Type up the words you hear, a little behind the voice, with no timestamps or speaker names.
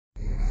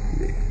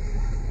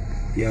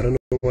Yeah, I don't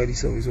know why this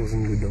service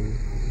wasn't good down.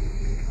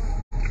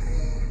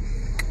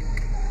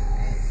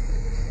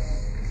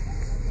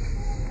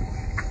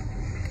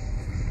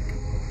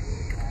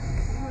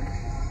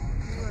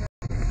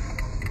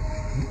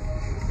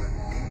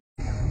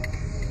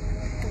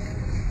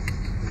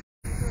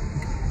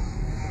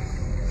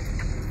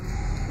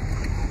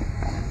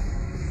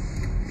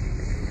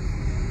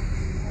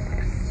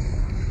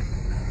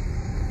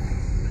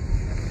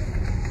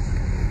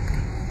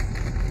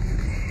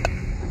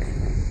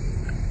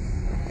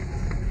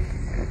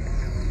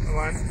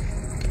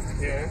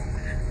 Yeah.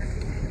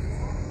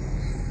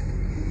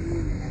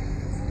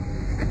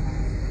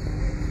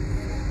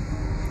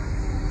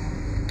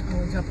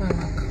 Oh, Japan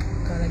mak.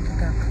 Kalau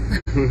kita.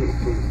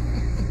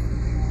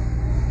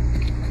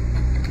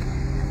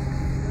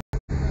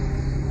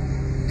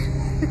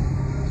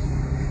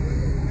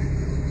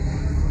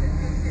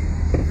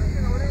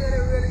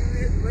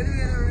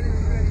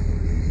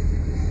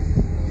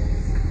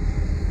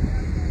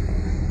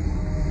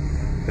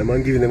 The man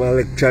giving them a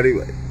lecture.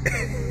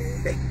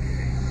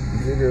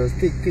 They just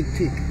tick.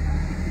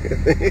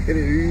 They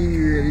really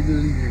ready to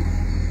leave you.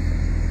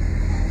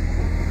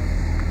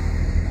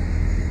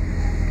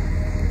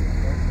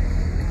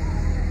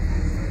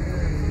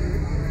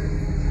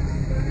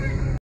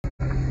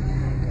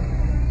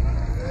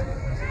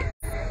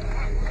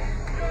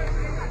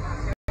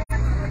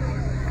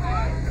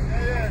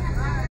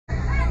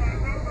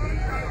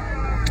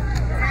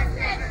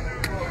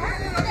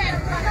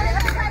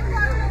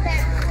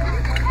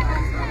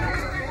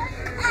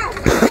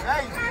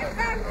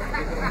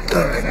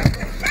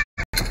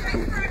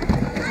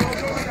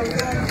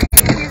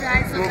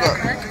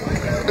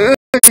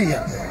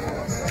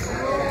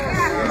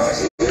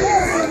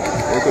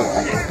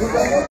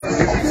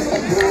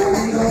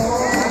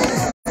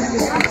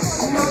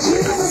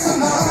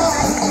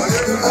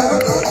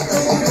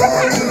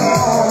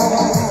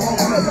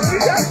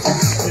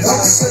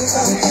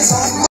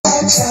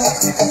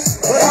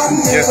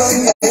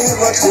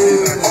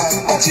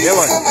 Yeah,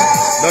 man.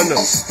 Done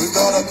now. We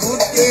got a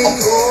good thing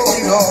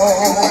going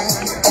on.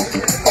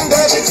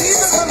 There's a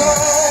Jesus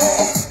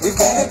alive. We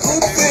got a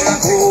good thing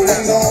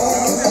going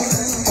on.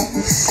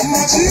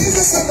 My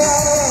Jesus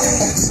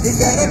alive. We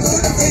got a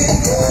good thing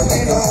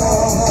going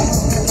on.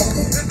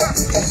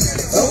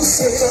 Though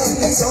Satan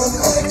is on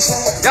my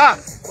track.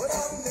 Yeah.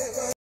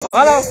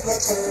 Hello.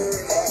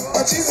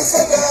 My Jesus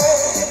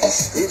alive.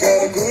 We got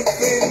a good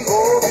thing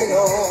going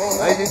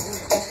on.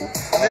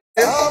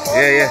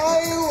 Yeah.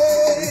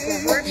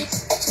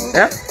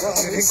 Yeah?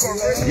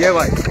 Yeah,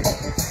 what?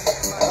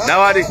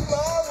 Now what? To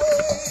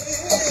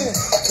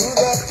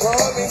that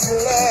promised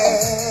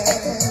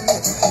land.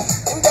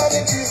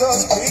 Daddy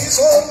Jesus, please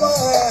hold my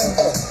hand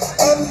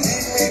and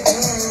lead me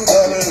to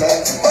that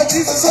land. My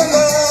Jesus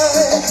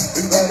alive,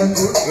 we got a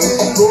good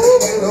thing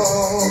going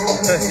on.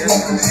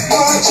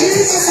 My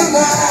Jesus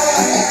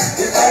alive,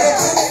 we got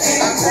a good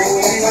thing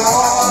going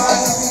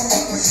on.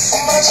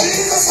 My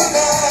Jesus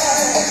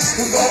alive,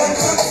 we got a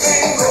good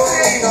thing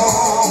going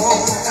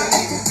on.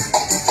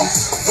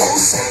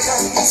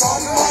 Satan is on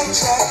my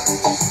track,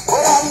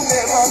 but I'll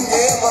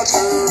never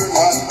turn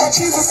on. My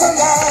Jesus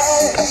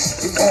alive,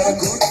 you got a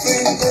good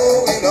thing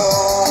going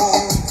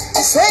on.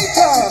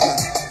 Satan,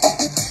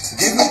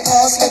 give me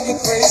pause, let me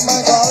praise my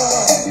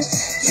God.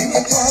 Give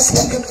me pause,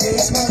 let me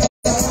praise my God.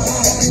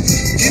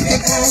 Give me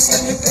pause,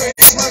 let me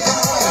praise my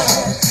God.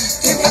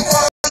 Give me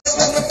pause,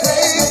 let me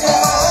praise my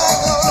God.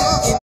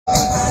 Give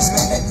me pause,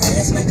 let me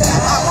praise my God.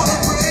 I want to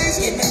praise.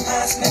 Give me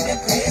pause, let me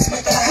praise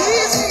my God.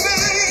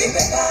 Give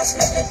me pause,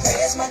 let me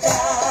praise my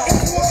God. Give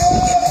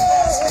me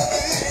pause, let me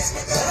praise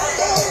my God.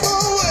 All the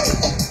way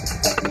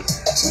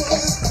to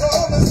this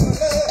promised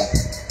land.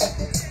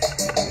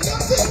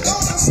 Nothing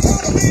gonna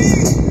stop me.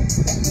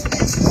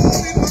 He's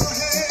holding my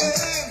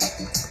hand.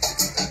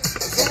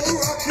 Though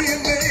rocky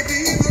may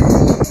be the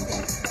road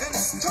and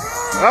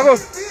stormy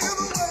the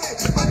other way.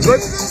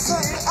 But Jesus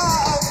said,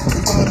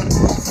 we got a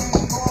good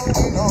thing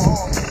going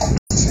on.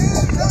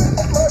 My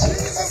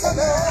Jesus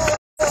and I,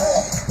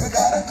 we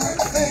got a good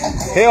thing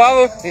going on. Hey,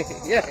 Wabo.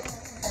 Yeah.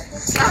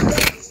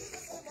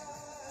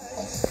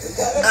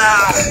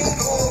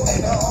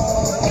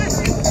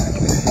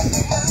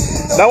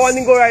 That one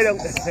didn't go right up.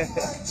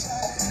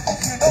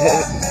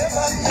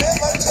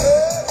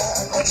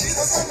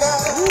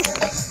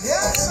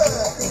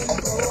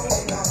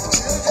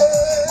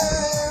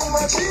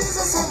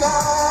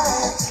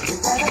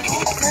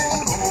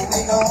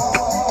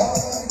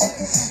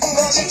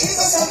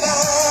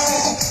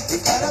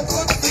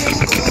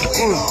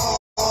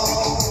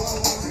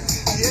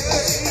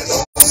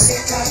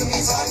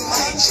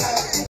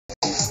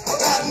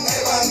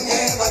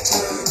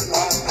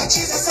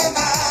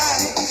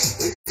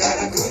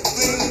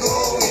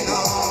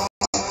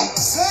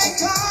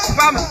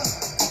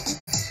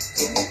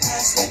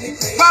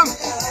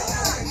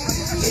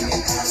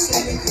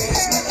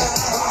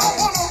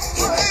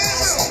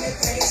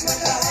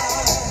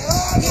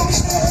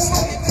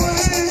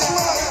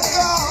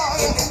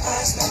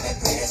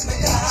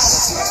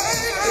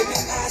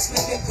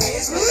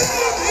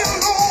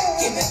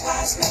 Give me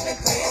past, let me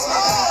praise my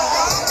God.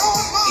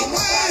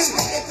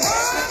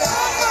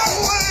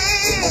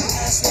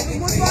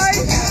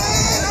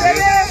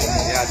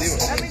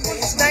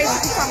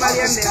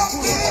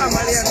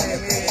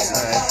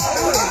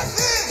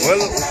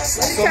 Well,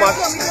 so much.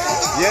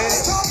 Yeah,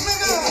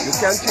 you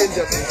can't change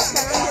that.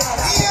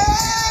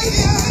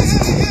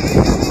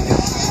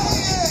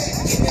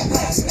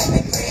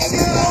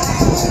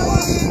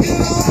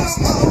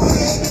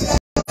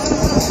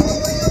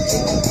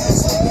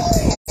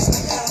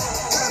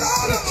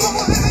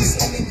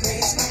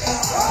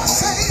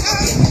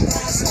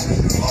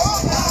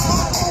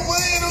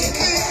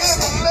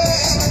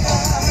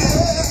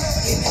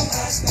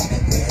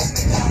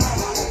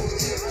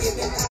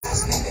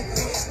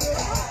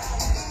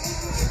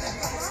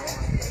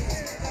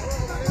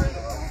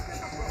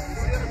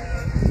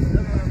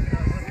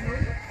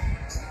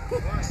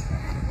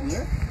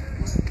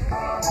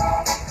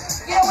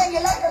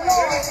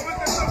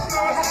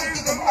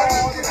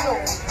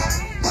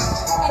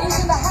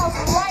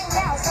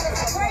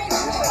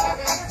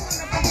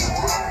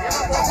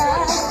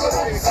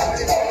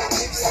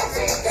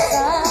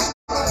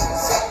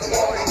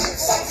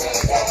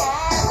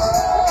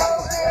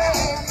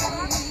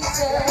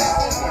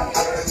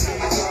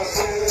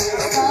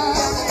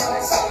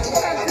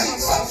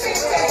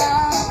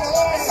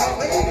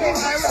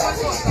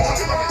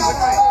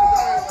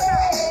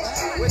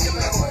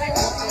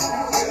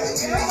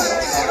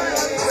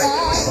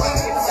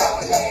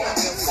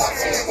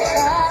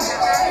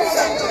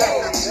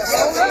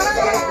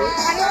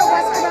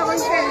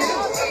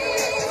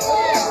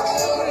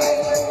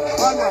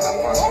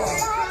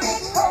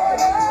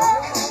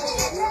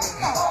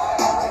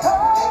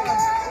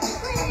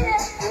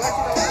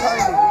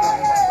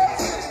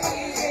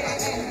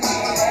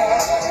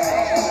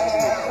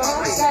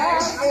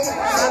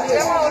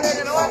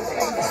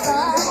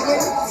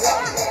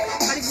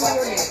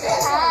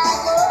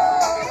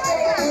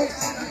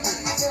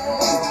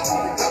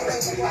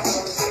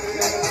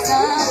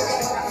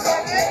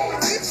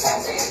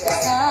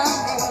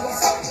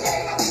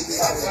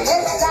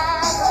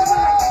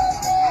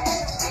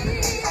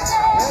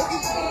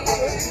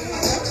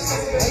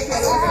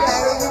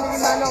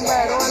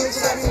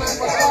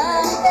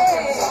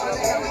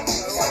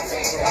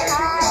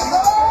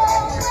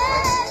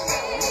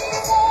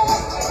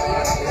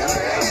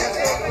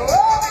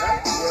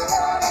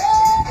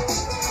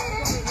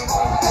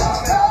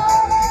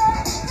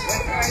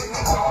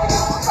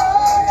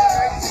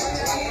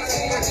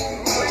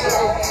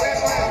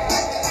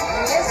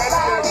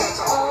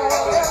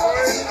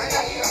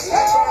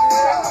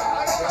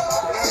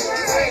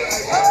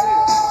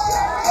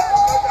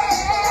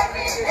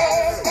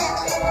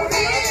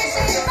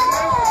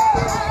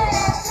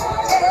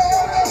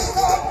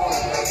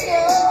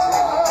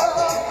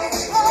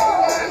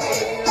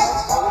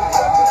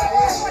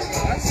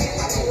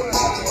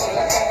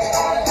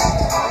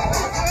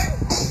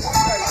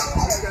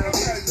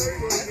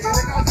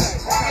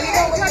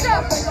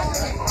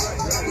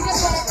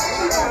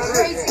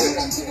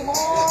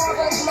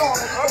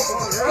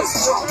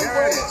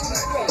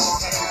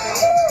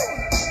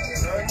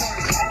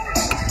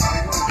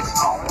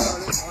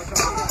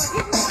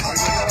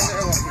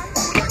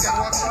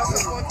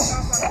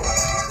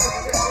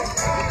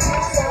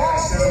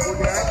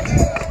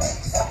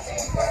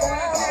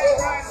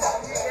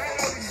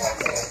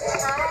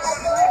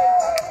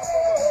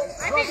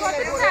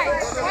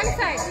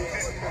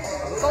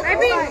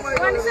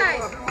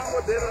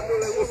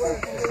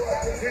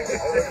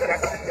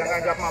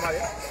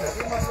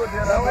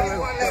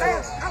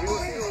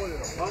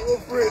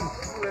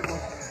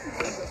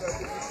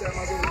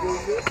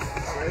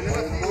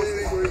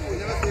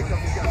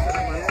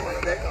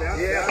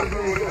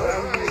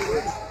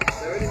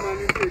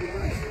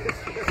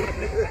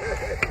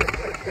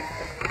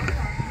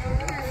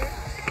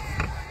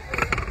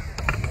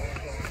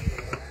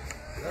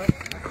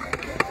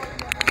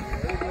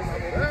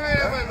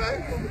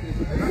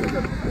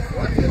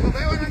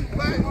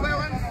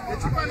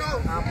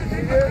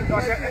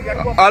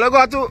 All I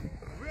got to,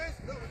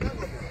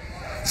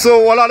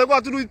 so all I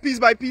got to do is piece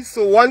by piece.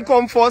 So one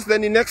come first,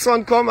 then the next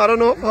one come. I don't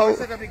know how. All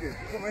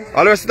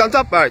the rest sit on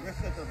top, right?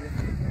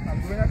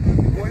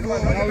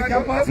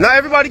 Now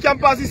everybody can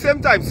pass the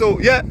same time. So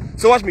yeah.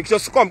 So watch me.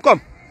 Just come,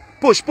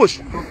 push.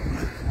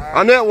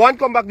 And then one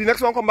come back, the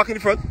next one come back in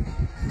the front.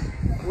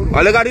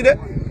 All I got it there.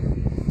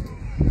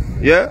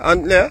 Yeah,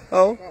 and there.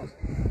 Oh,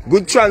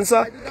 good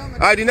transfer.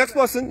 Alright, the next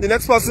person.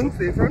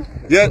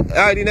 Yeah,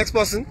 alright, the next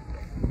person.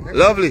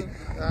 Lovely.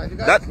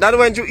 That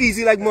went you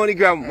easy like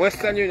MoneyGram,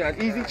 Western Union.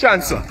 Easy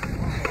transfer.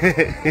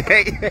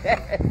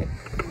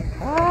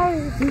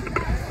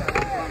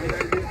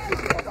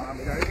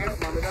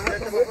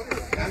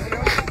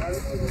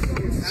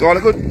 So all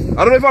good.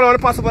 I don't know if I want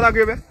to pass up on that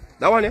grave.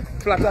 That one, yeah?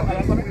 Flat.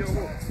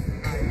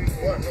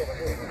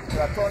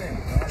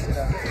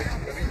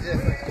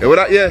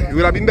 Yeah, it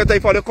would have been better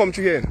if I would come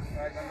through here.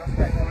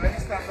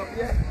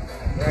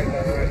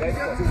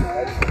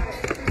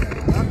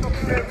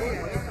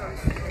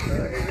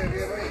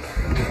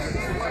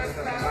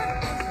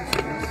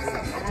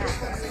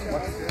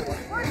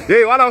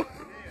 Hey, what now?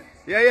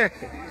 Yeah.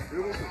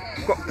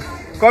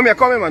 Come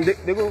here, man.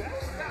 They go.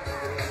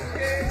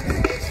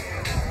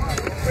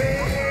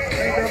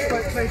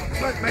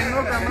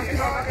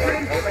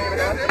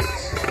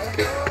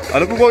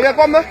 Look who go, yeah,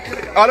 come now.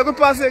 Look who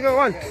pass here,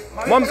 one.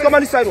 Moms, come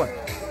on this side one.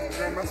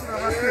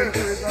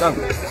 Thank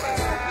you.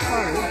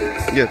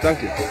 Yeah,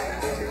 thank you.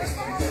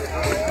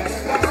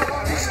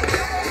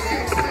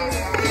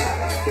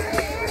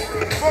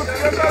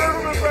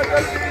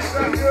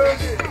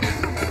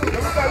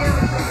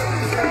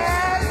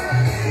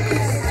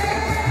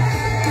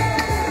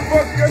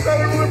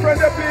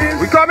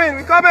 We coming,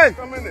 we coming.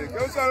 Come in there.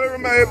 Go to the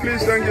room here,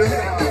 please, thank you.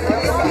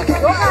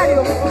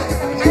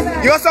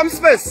 You got some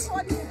space.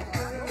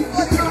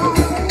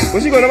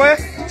 Where's she going over here?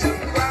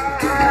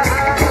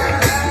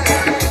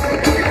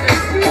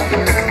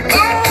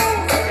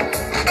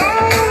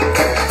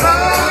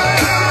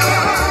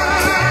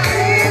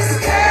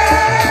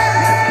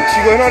 She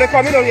going on the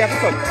coming or you have to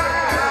turn? You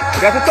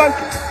have to turn?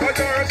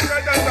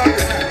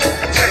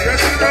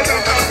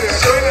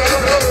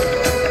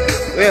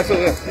 Yeah, so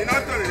yeah. You're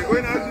not turning, you're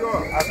going as you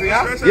are. As we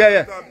are? Yeah,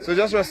 yeah. So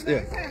just rest,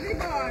 yeah.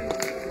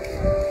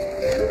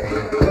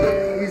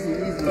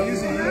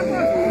 Easy.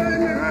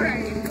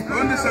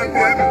 Don't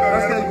disappear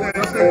because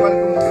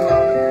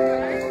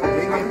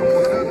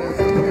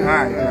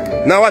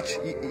Now watch,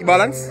 you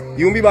balance?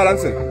 You won't be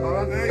balancing.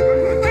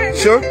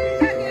 Sure?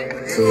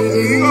 She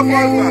go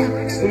fall.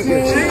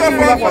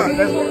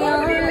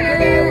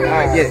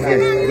 Yes,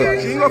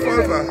 good. She go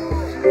fall.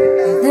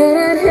 That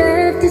I'd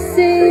have to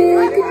say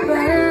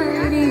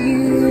goodbye to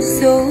you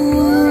so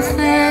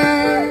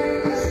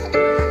fast.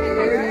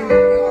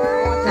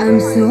 I'm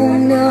so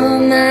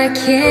numb I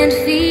can't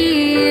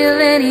feel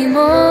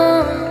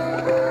anymore.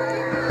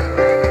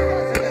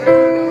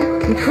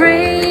 I'm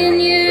praying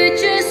you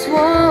just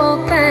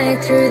walk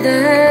back through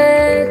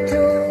that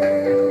door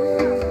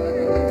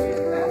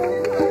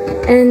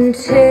and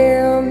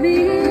tell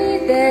me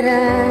that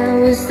I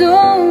was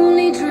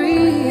only dreaming.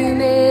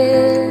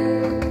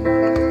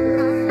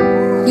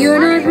 You're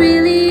not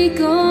really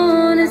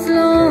gone as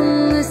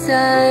long as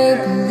I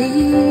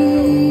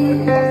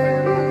believe.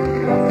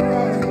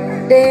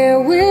 There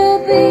will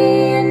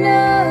be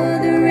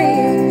another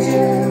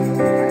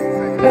angel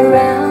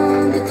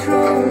around the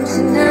throne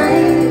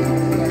tonight.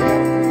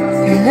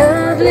 Your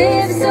love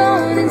lives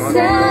on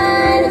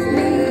inside of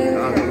me,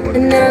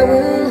 and I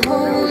will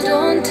hold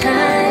on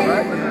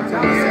tight.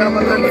 It's not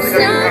my place to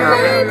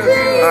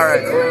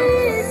question.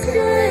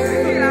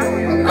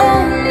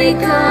 Only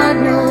God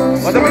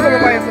knows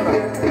why.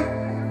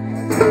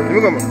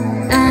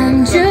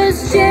 I'm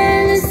just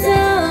jealous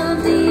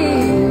of the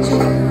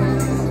angel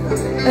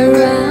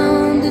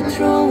around the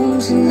throne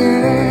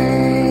tonight.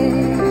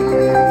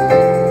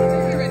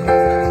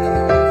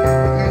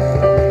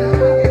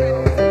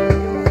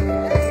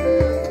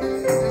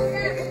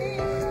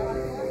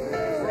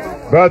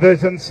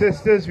 Brothers and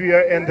sisters, we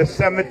are in the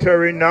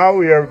cemetery now.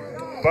 We are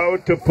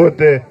about to put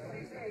the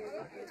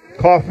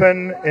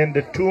coffin in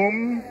the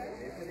tomb.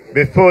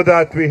 Before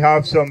that, we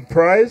have some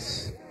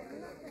prayers.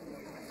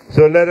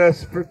 So let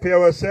us prepare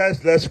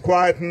ourselves. Let's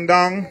quieten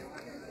down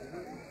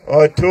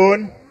our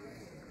tone.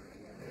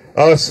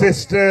 Our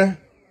sister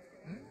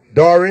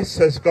Doris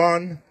has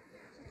gone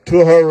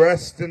to her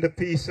rest in the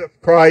peace of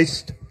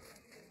Christ.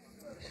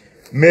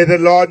 May the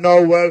Lord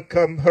now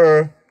welcome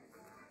her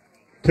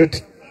to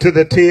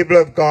the table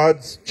of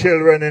God's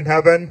children in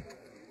heaven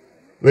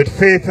with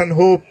faith and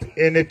hope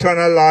in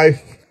eternal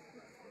life.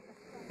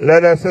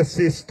 Let us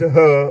assist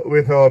her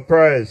with our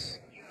prayers.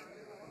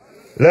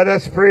 Let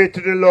us pray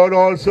to the Lord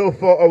also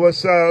for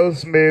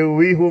ourselves. May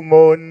we who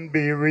mourn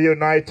be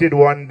reunited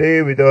one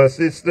day with our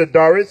sister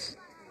Doris.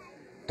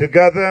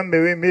 Together may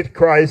we meet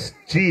Christ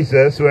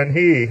Jesus when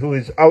he, who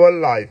is our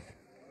life,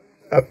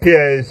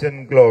 appears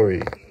in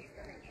glory.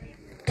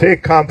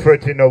 Take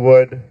comfort in a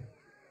word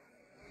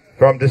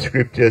from the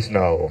scriptures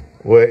now,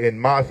 where in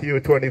Matthew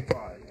 25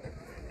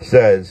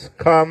 says,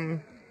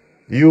 "Come,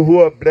 you who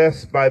are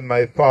blessed by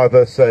my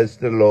Father, says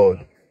the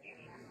Lord,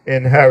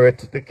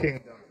 inherit the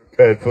kingdom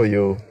prepared for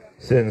you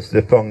since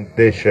the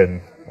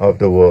foundation of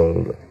the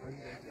world."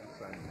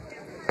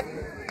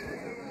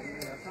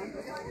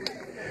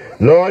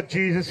 Lord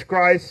Jesus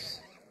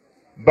Christ,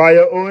 by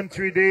your own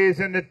 3 days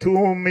in the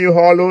tomb, you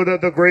hollowed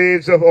the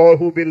graves of all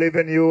who believe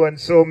in you, and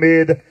so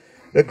made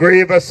the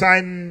grave a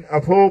sign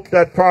of hope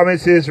that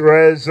promises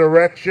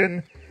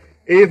resurrection,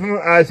 even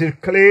as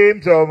it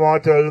claims our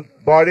mortal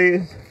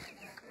bodies.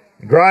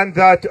 Grant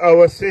that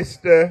our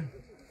sister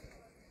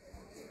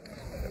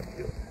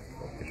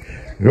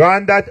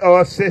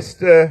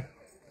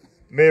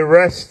may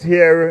rest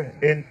here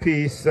in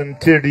peace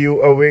until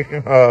you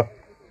awaken her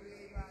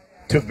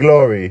to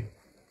glory.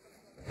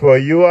 For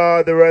you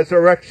are the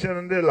resurrection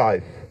and the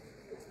life.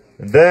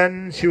 And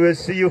then she will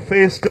see you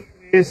face to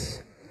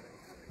face,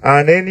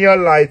 and in your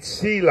light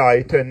see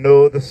light and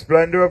know the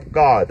splendor of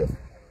God.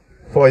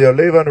 For your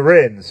live and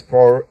reigns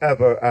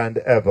forever and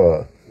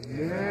ever.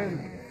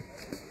 Amen.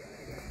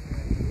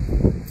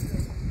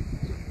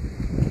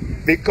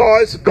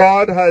 Because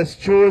God has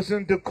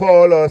chosen to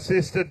call our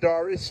sister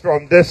Doris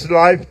from this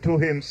life to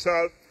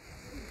himself,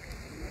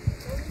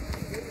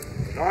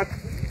 not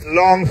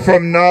long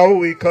from now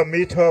we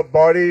commit her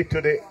body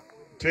to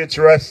to its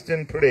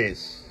resting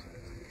place.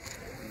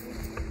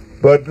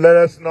 But let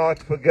us not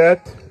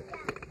forget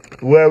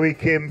where we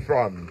came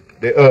from,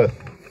 the earth.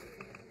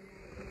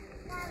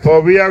 For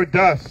we are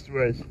dust,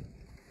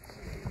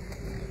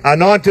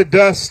 and unto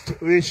dust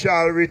we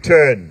shall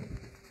return.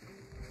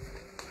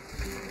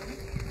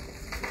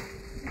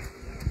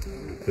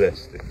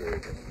 Bless the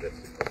Creator, bless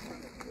the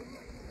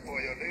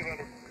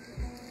Creator.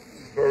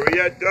 For we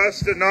are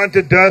dust, and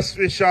unto dust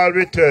we shall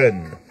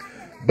return.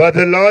 But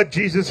the Lord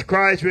Jesus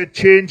Christ will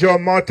change our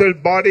mortal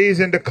bodies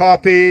into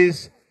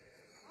copies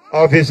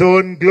of his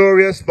own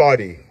glorious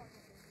body.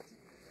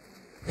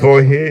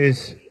 For he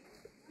is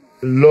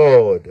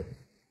Lord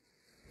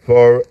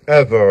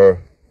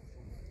forever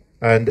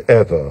and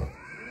ever.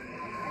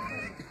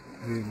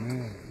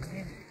 Amen.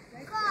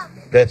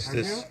 Bless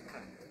this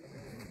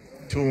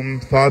tomb,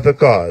 Father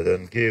God,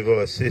 and give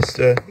our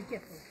sister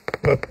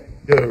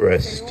perpetual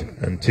rest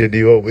until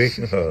you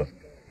awaken her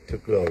to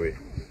glory.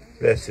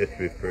 Bless it,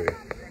 we pray.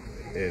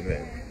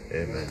 Amen.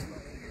 Amen.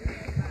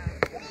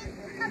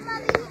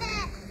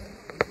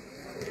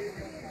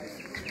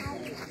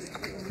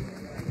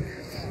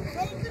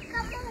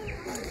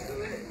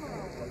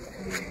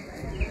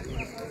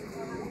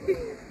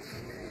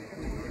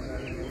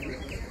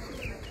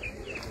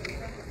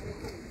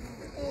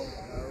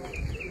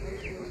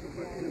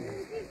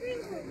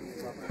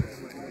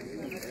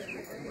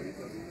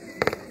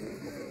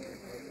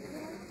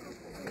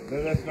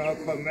 Let us now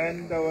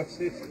commend our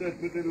sister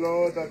to the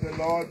Lord, that the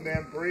Lord may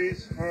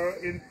embrace her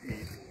in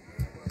peace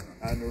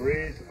and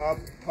raise up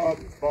her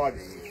body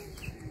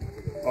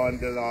on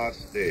the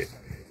last day.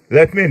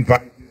 Let me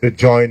invite you to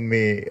join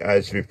me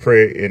as we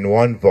pray in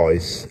one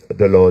voice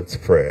the Lord's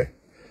Prayer.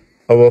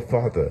 Our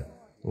Father,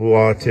 who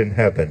art in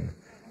heaven,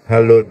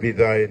 hallowed be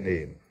thy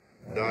name.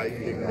 Thy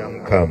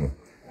kingdom come,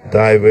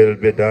 thy will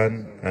be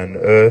done on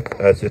earth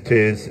as it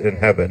is in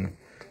heaven.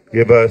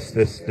 Give us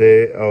this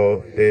day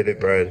our daily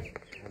bread,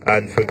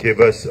 and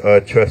forgive us our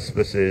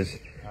trespasses,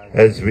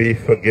 as we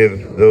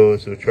forgive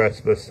those who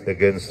trespass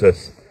against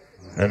us.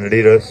 And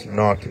lead us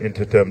not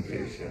into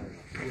temptation,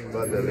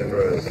 but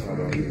deliver us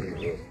from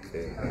evil.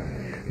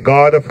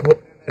 God of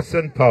holiness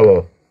and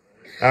power,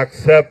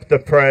 accept the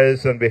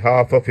prayers on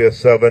behalf of your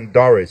servant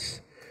Doris.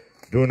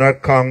 Do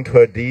not count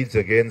her deeds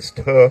against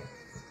her,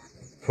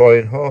 for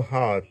in her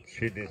heart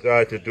she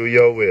desired to do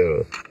your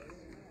will.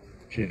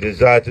 She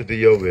desired to do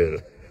your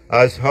will.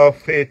 As her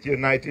faith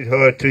united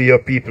her to your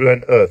people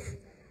on earth,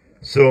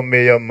 so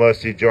may your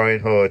mercy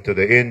join her to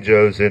the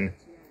angels in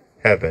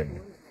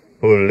heaven,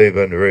 who live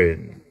and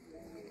reign.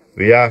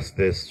 We ask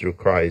this through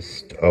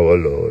Christ our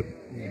Lord.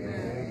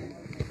 Amen.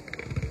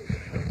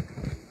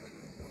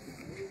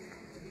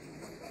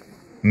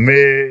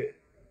 May,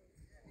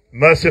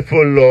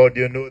 merciful Lord,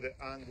 you know the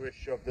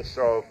anguish of the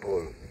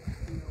sorrowful.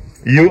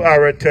 You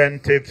are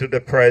attentive to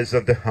the prayers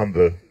of the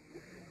humble.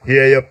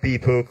 Hear your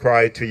people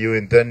cry to you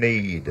in their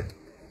need,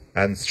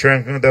 and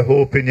strengthen the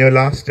hope in your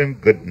lasting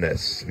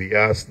goodness. We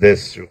ask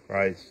this through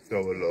Christ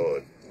our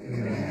Lord.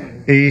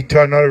 Amen.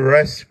 Eternal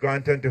rest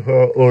grant unto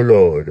her, O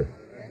Lord.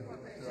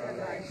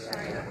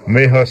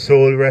 May her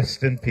soul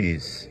rest in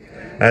peace,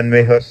 and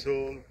may her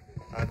soul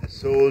and the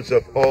souls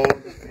of all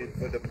the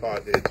faithful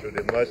departed through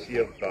the mercy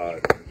of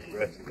God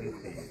rest in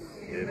peace.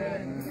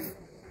 Amen.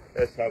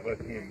 Let's have a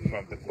hymn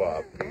from the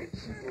choir,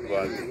 please.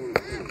 Guys,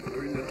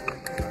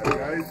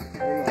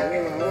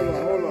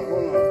 hold on.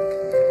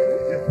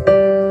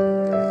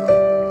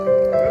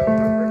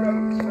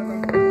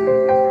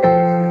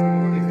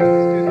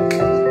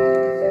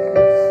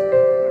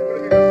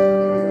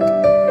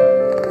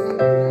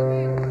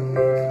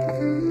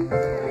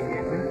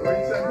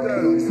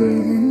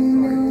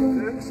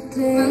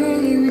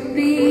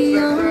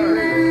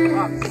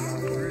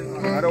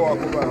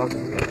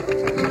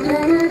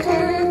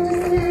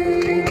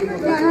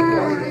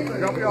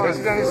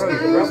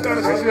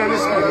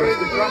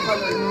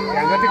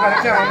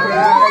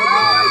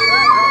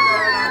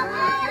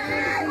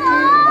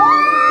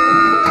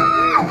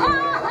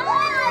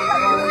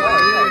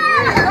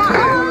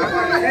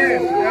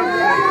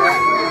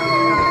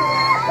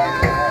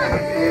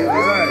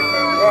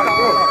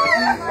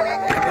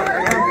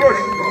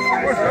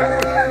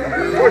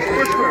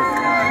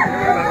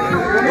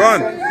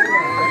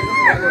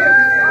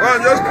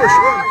 One, just push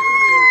one.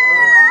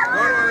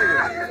 One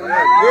again.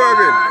 Go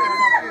again.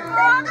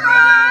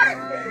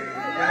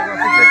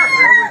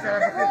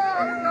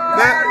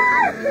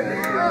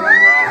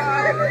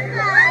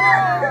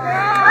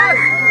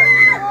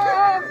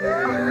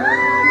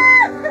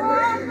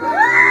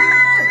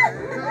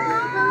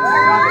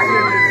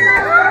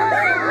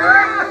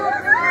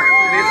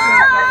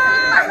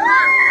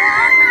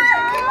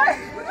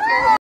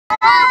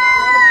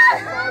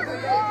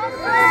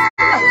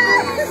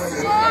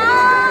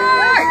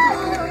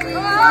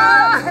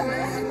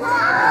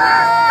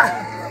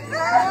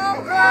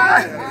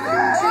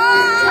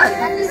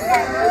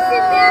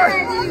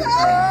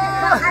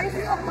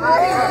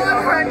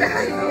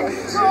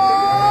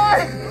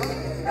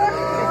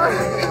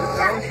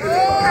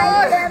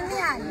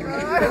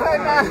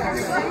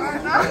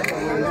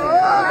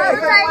 Oh,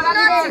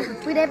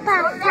 With a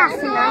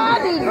passing on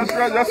the pin.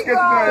 Just get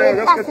it there.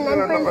 Just get it there.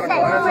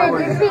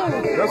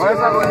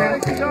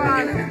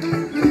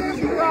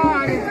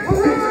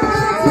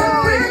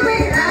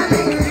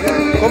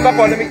 Come back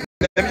on. Let me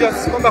just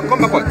come back on.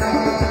 Hold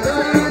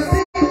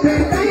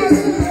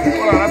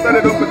on, after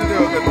they don't put it there.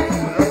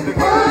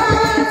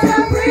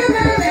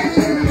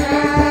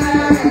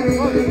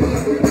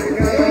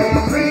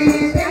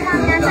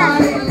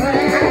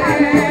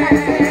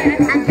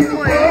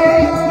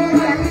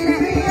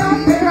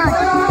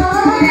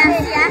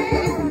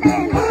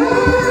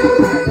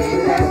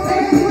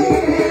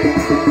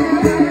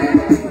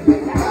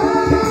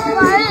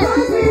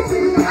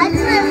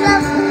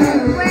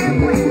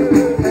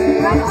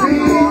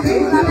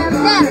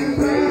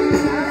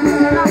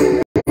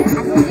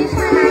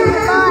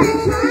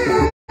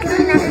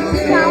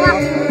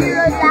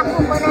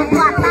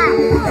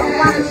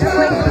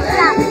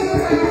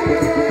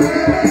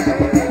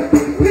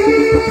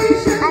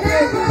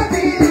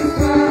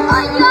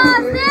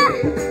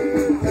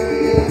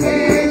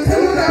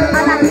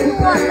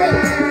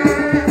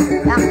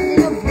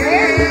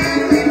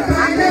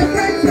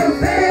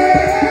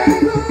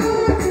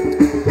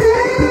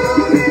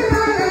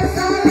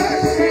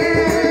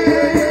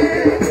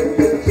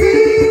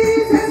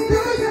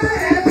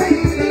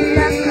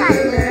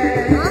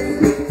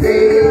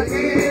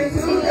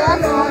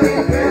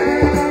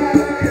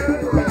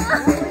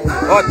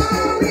 What?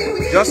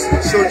 Just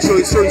show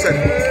inside.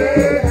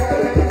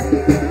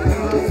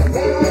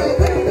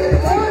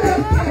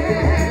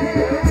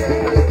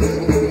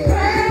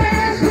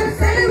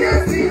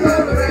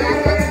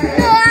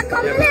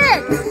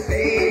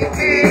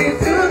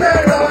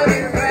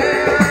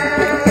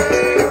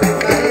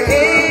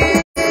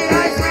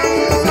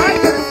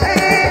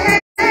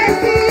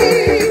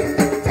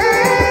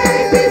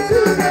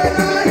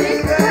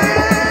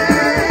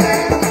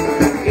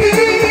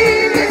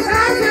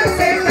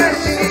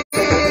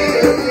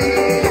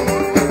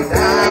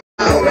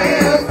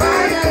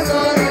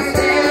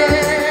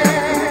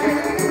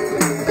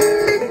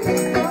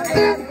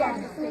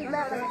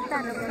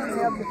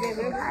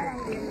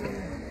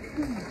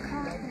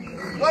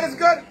 What is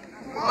good?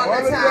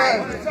 All the time.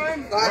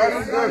 God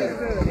is good.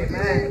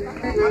 Amen.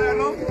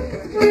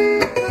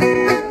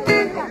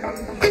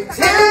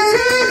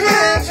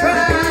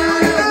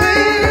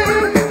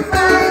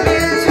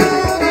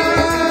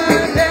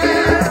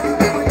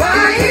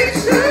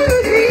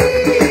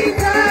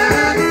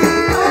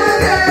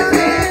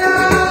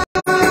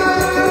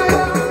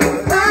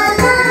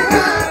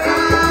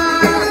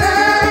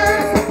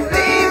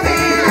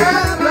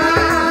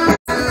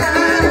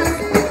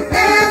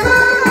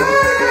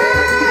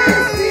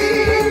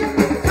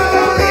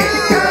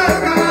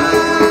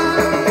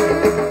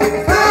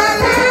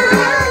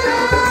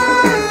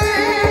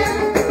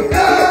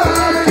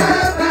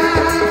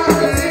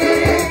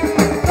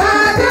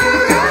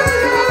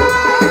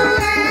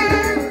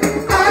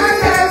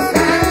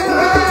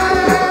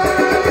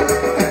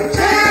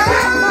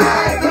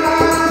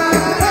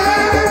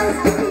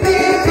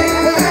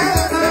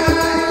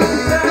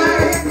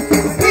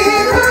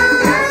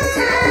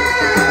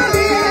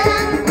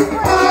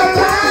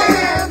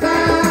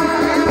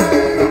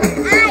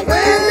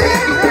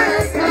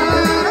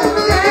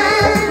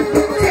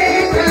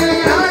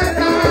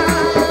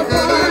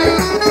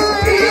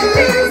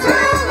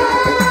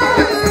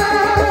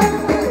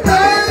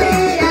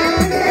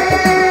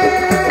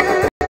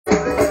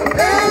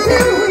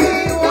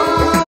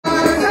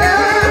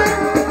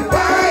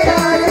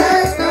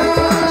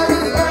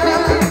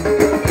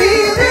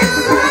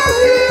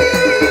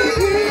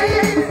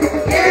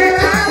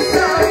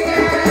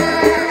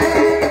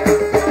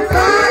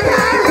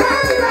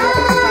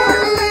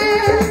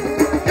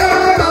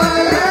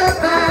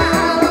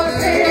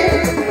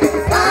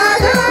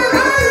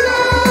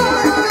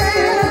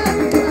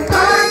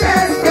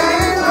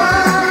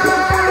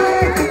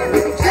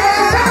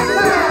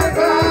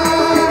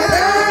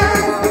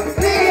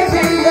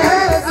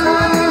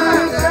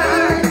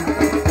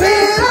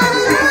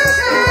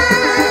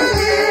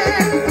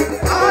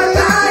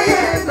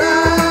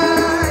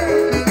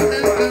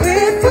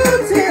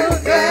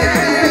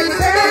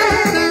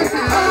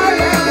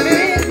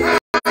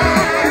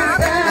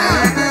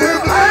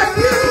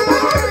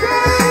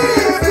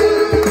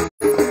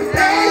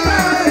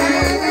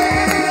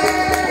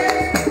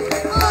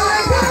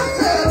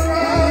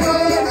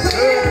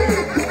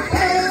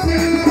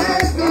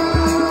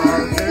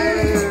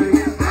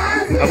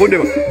 Agud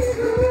deh,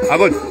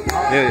 Agud.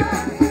 Yeah.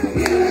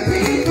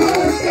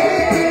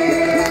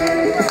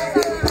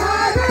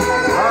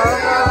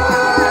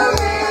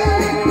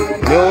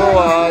 Know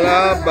all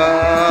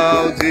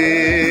about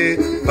it,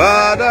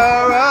 Father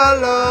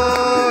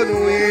alone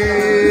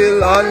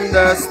will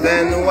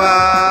understand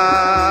why.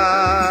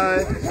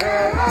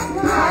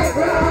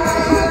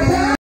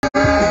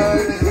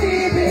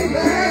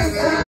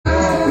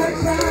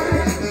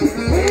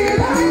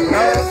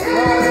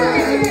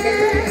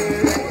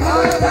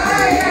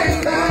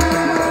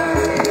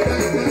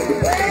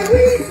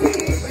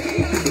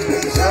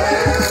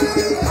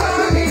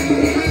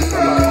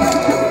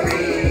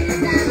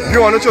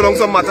 want to show down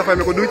some matter, I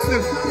could do it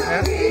still.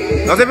 Yeah?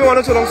 Does if you want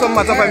to show down some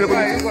matter, I could do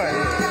it.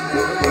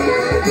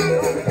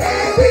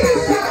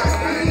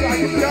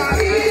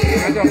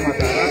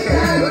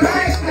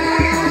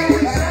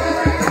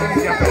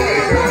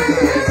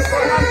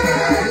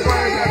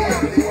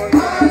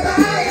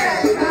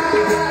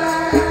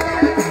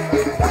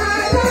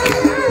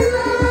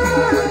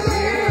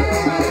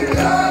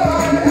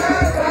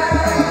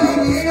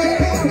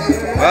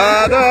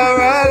 Father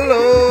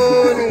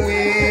alone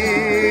will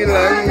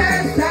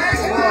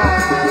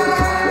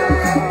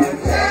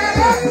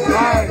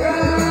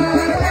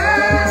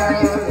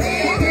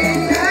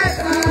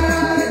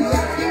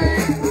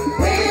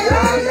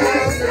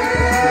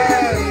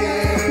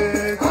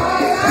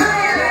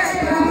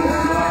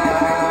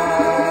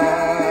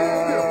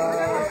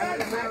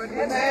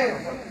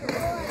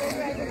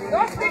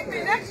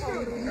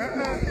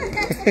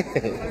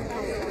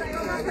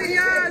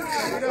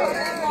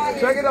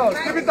check it out.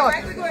 Give it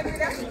that.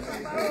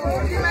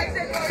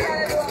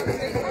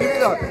 Give it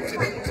that.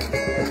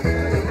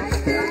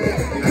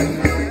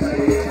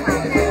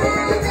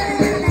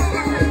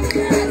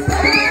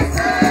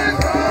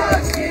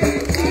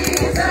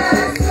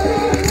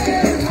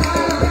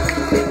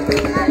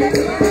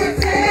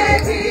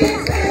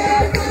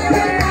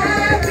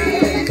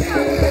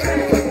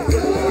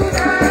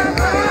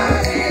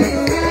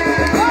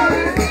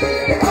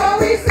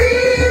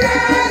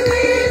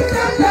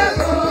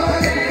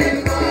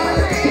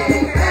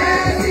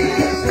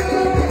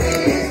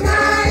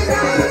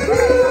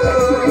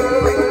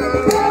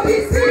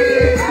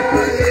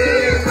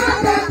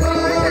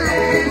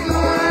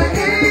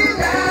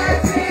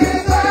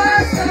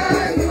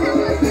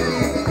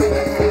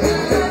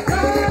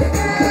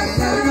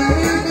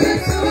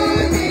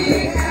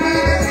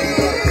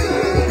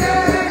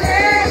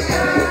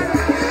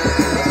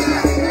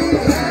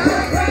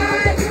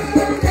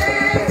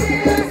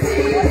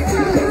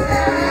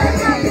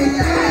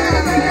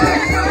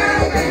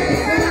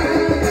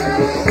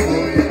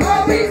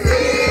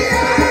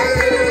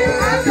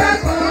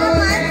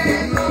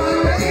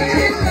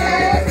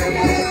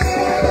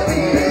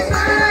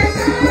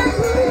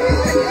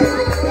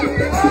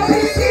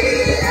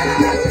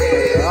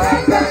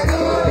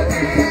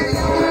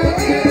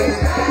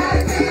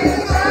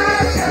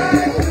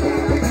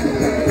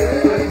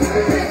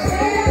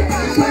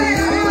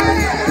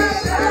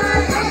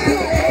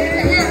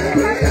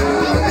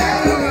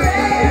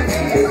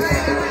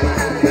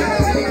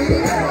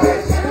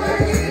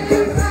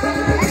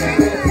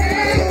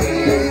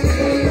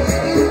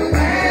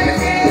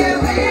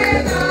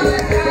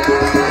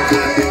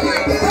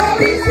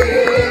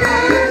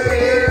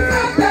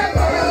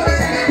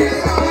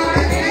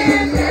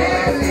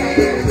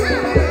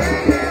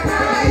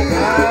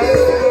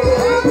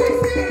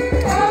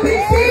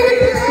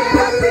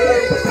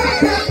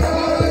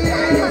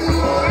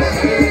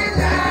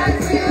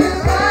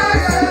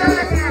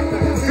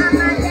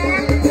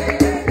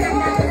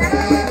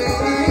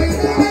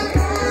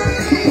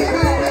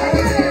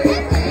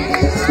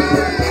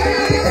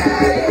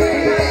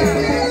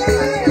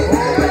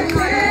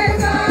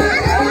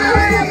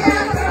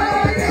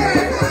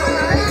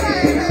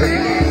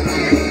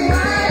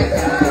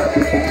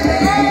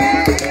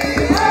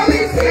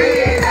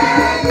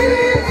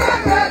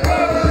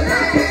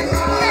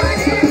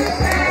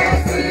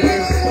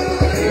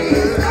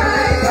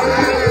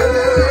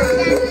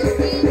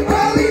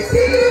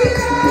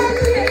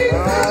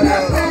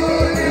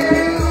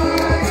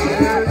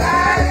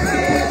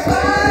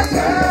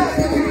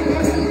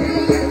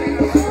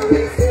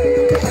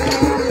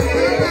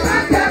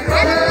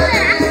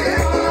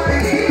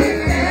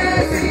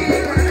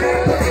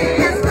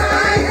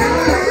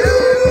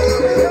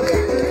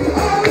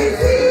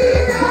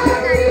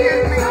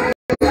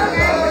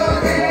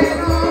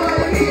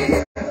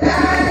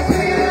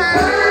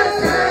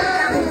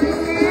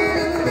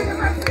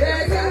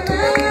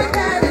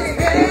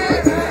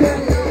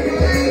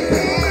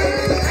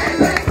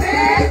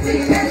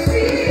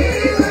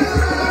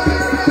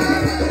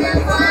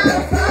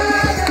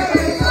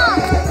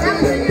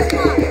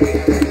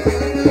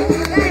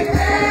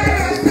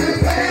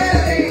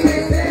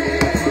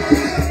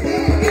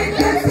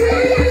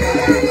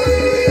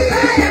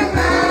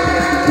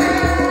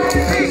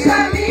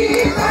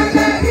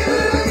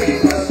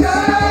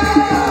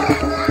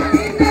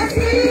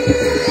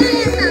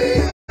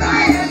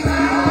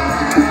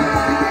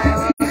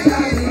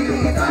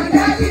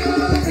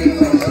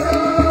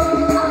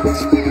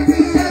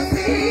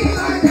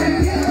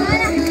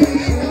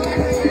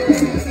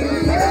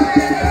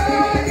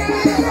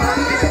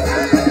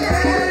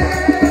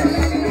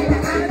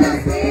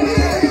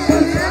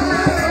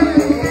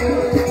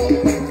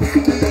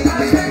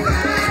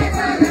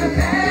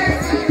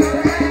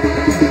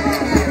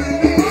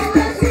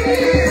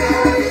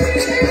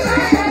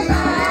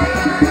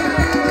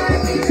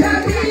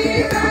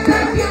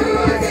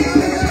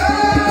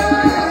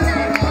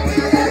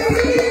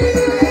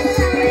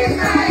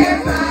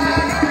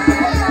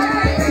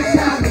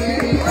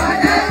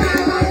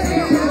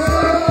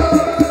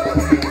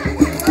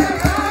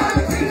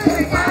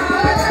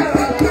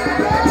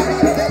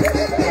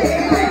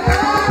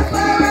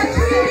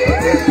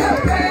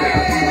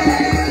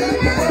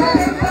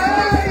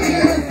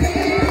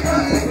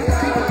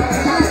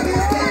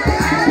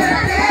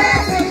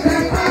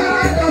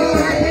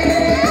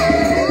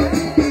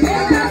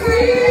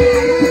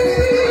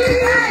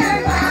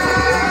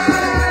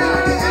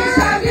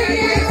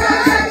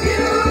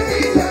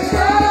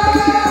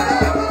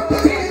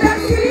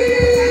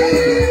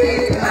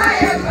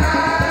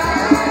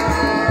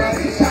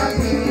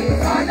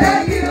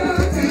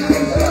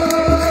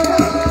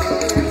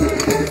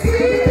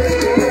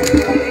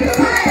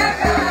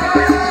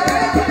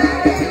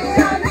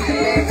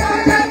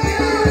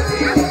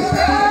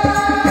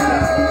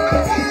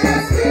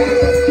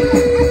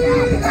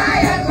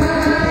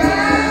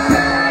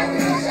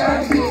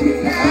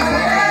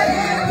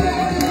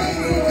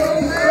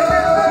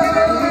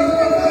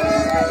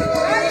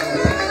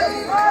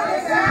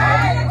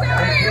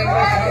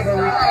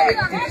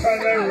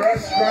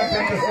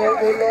 granted to her,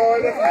 O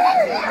Lord.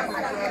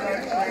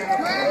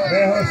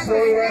 May her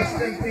soul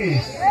rest in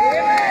peace.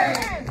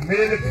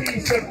 May the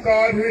peace of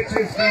God, which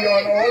is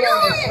beyond all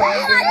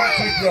understanding,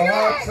 keep your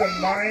hearts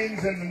and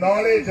minds in the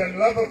knowledge and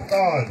love of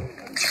God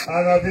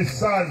and of His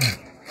Son,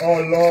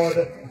 our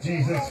Lord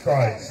Jesus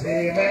Christ.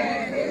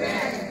 Amen.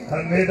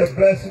 And may the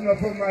blessing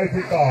of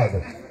Almighty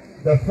God,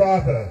 the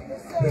Father,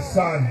 the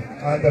Son,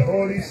 and the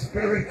Holy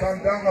Spirit come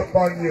down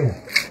upon you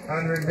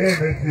and remain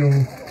with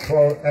you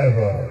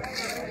forever.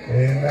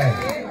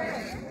 Amen.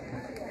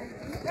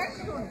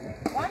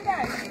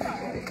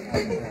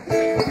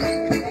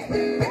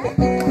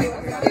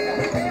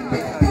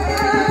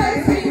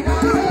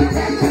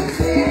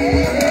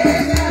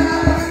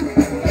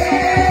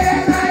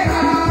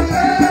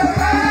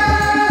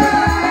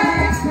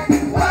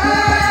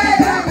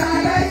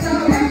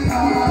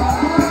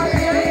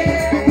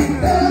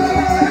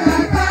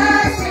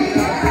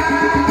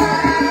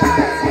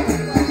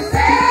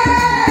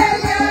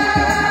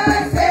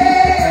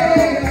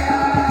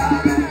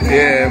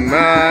 Hear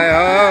my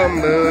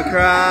humble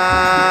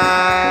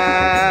cry.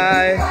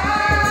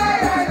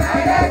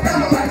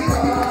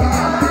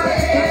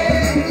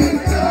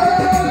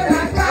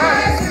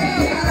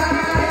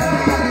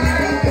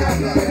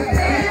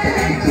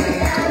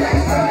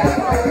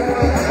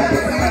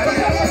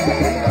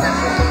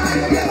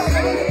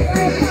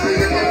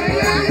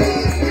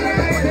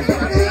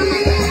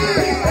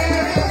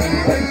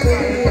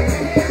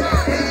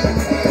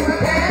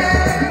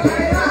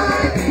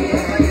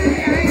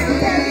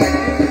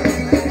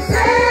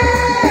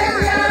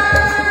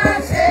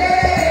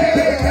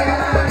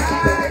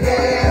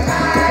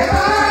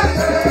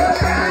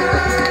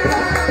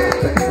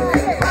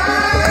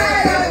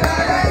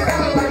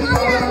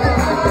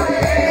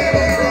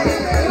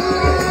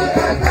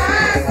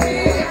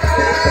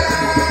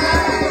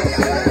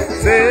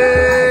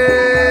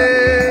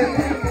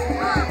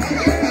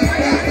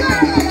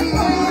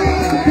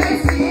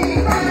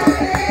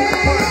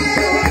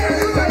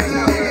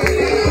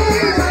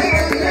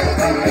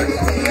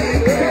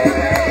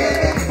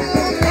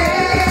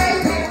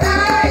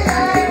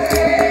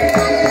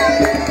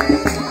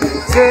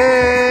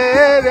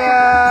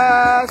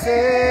 Savior,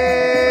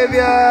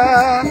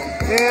 Savior,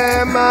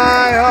 hear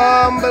my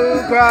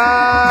humble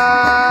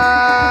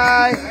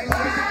cry.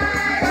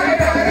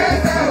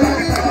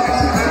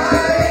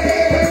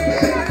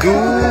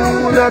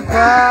 Do not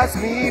pass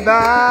me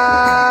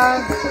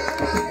by.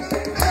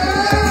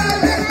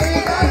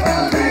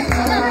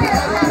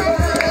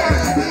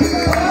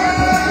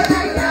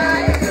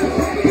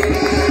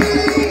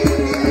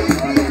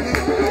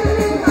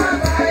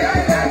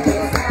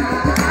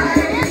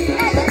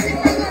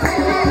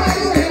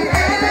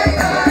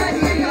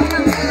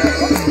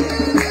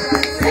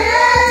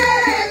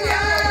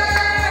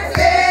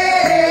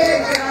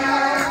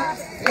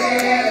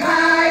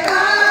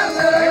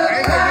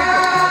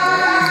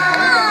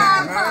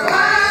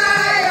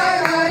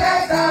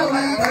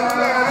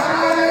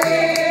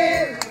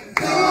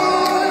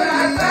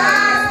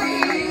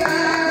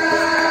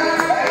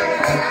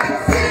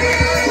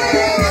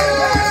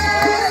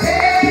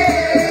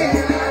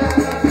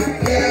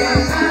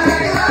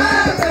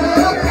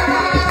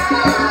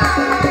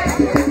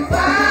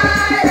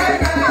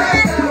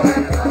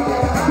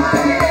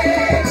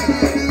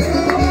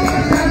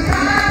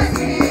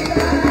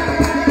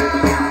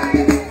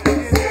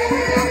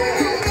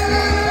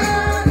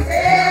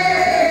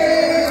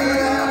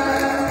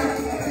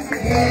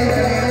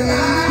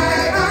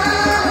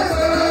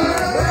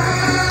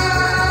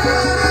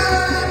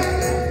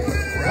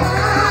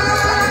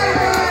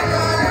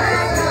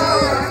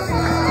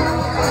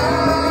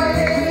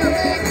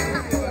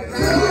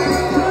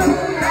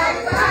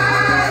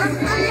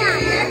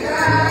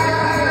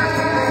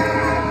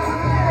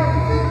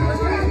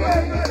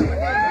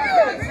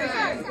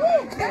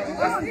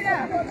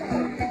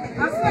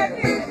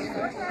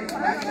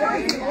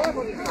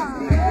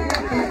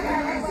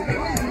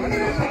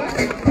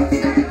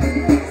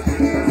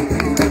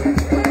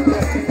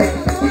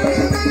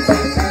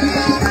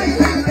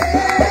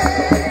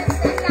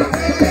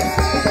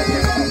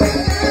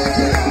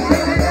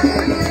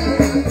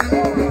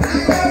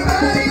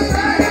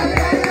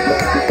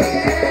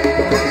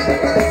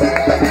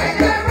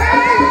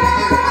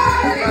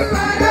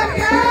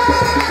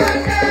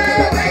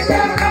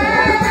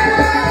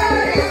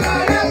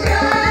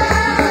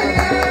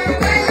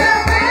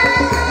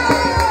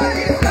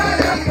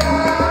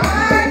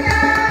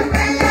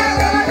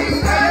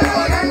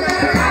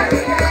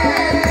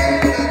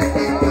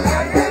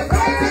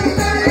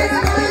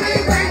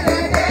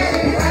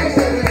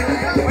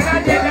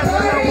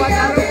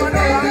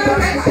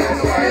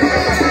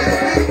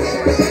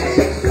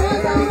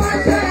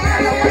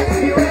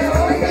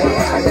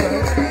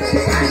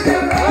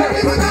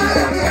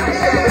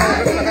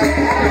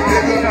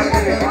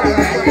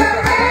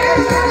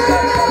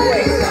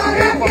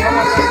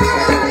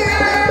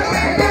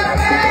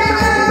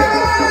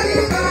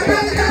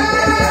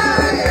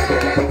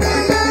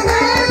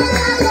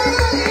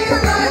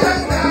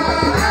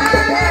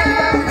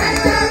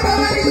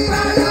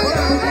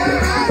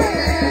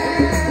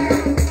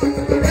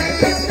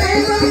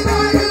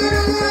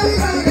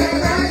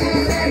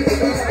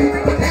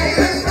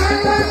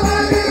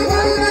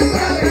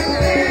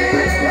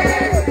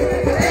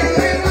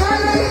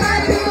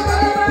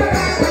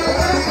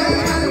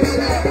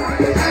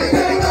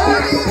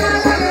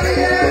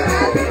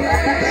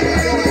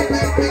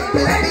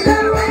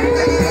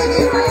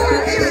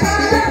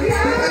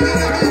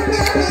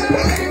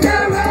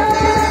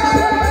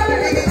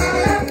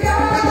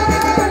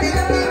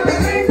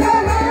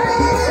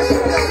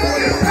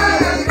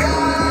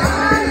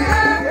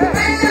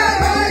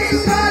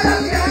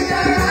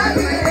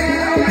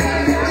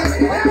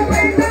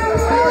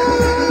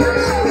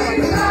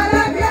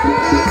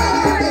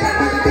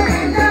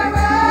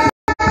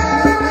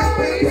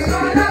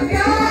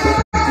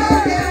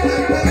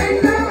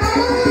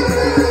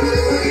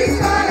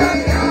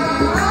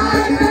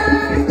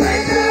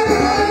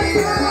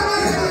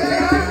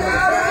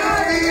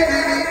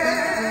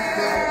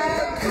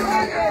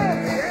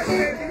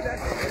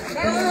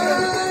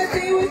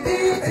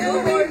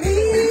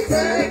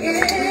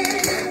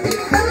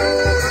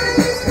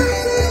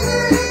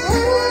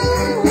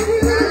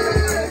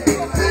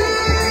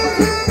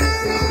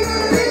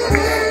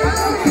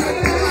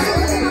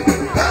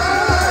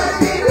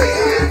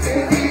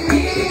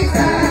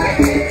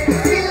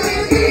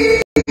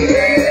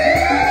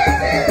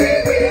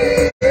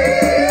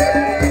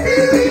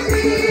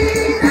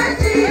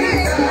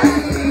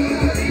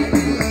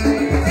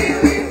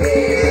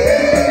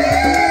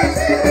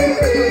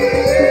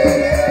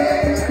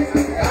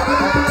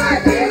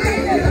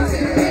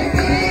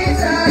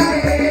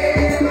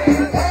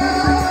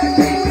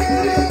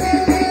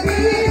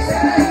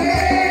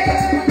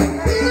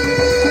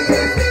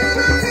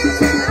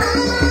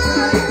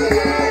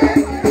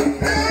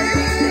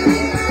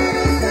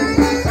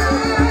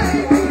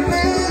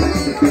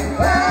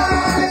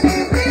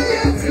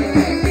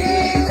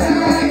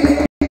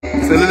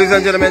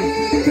 ladies and gentlemen,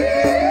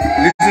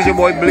 this is your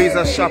boy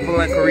Blazzer Sharpen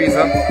like a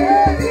razor.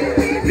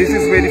 This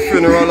is where the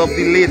funeral of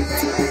the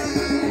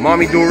late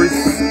Mommy Doris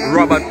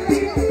Robert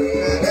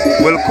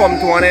will come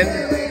to an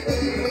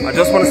end. I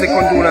just want to say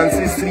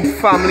condolences to the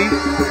family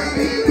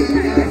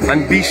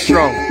and be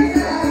strong.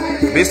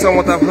 Based on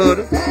what I've heard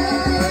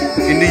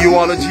in the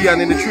eulogy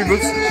and in the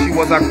tributes, she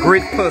was a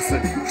great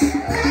person.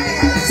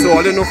 So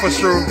I don't know for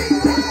sure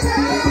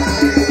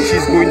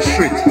she's going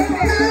straight.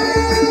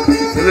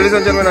 So ladies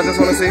and gentlemen, I just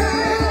want to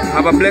say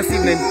have a blessed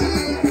evening.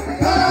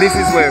 This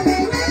is where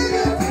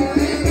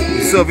the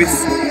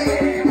service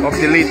of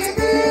the late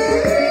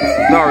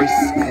Doris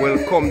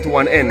will come to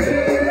an end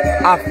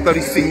after the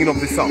singing of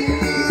the song.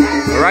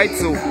 Alright,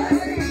 so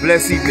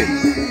blessed evening.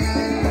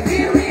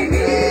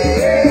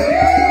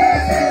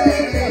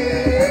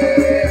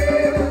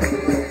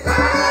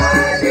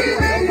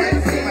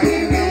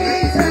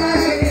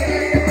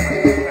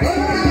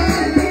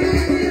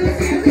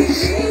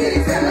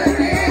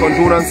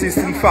 Condolences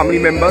to the family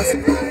members,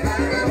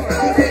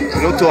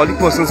 you know, to all the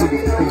persons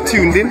who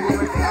tuned in.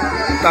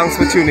 Thanks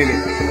for tuning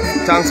in.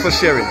 Thanks for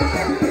sharing.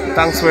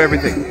 Thanks for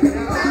everything.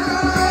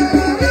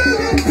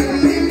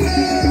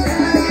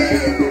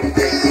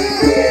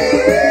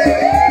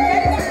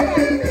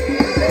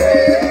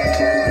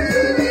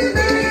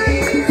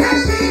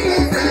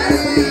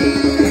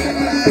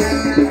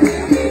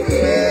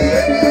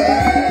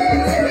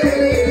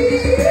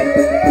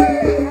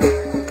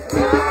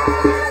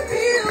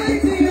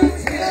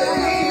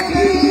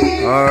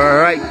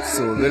 Alright,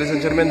 so ladies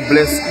and gentlemen,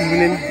 blessed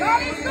evening,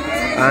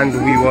 and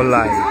we were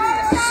live.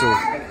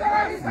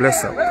 So,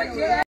 bless up.